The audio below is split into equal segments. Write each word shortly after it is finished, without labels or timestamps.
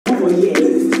for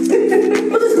years.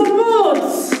 But it's come out.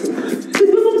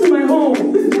 Please welcome to my home.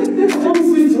 Home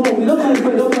sweet home. We don't have to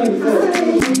don't mind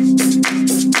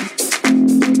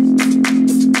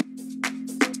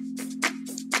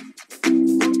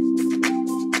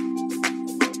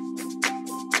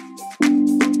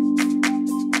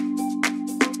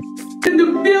in the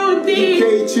building.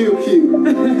 KQQ.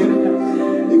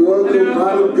 You're welcome,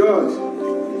 man of God.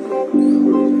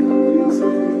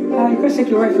 You can check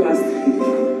your wife last.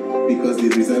 Because they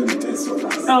reserve the test for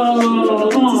us.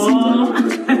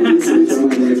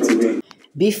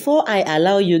 Before I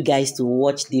allow you guys to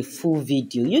watch the full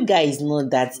video, you guys know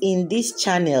that in this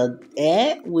channel,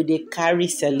 we they carry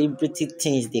celebrity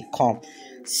things they come.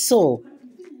 So,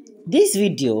 this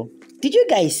video, did you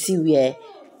guys see where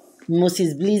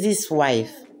Moses Bliss's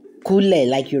wife, Kule,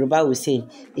 like Yoruba will say,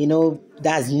 you know,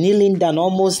 that's kneeling down,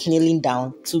 almost kneeling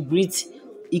down to greet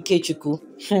Ikechukwu?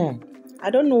 I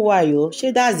don't know why, yo.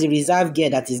 She that's the reserve girl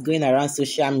that is going around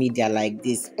social media like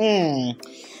this.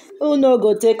 Who no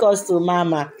go take us to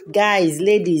mama? Guys,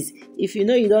 ladies, if you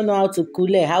know you don't know how to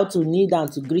Kule, how to kneel down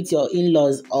to greet your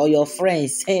in-laws or your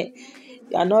friends, you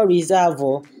are not reserved.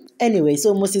 Anyway,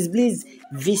 so Moses Bliss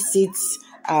visits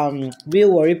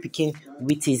Real Worri Pikin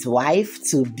with his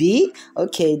wife-to-be.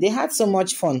 Okay, they had so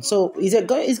much fun. So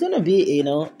it's gonna be, you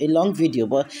know, a long video,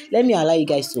 but let me allow you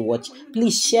guys to watch.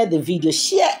 Please share the video,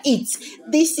 share it.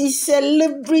 This is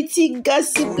Celebrity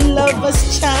Gossip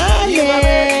Lovers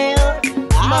channel.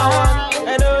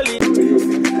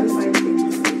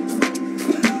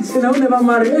 So now we never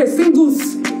marry. Hey,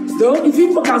 singles. Though, if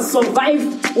people can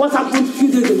survive what happened a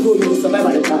few days ago, you will survive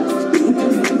at the time.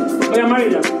 We are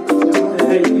married now.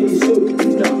 Hey, so,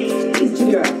 it's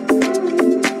clear.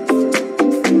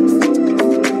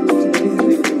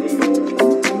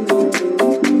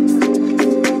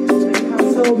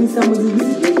 So, Mr. Moses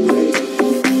Bliss.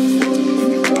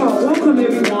 Wow, welcome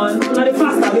everyone. Very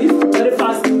fast, Abby. Very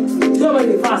fast. So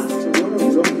very fast.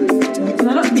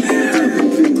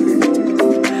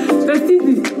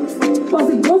 Because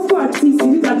it goes for artists, you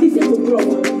need at least to grow.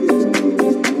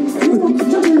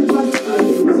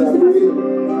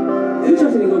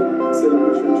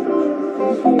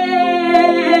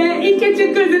 Hey,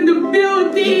 Ikechukwu is in the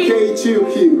building.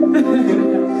 KQQ.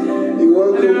 You're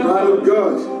welcome, man of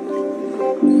God.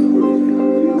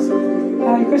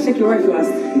 You can check your wife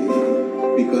last.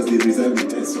 Because they reserve the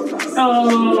test for us.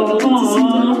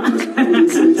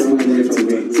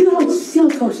 See how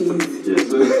tall she is?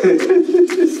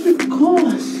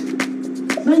 Gosh.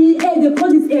 Now you air, they call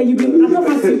this air, you be, I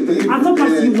thought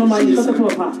past you normally, you talk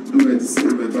about her. We were the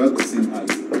same, we were about the same height.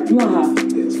 You are her?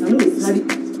 Yes. I know it's not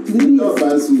Not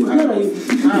fast who have.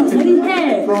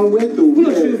 From where to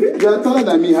where? You are taller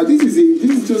than me. This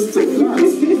is just a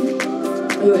glance.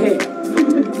 Your hair.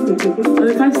 I'm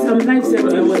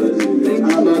 5'7".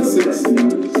 I'm about 6.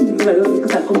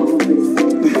 Because I come on place.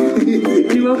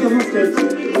 You're welcome,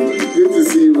 Good to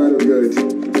see you, man of God.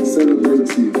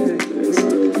 Celebrate you.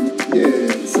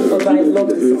 So, I love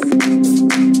this song.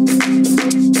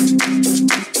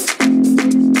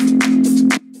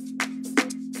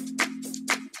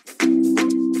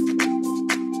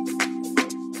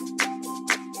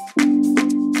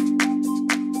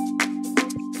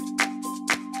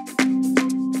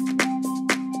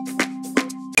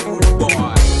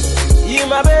 You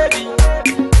my baby,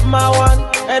 my one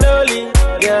and only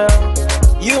girl.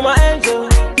 You my angel,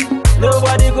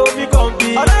 nobody go be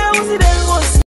compete. All I want to see them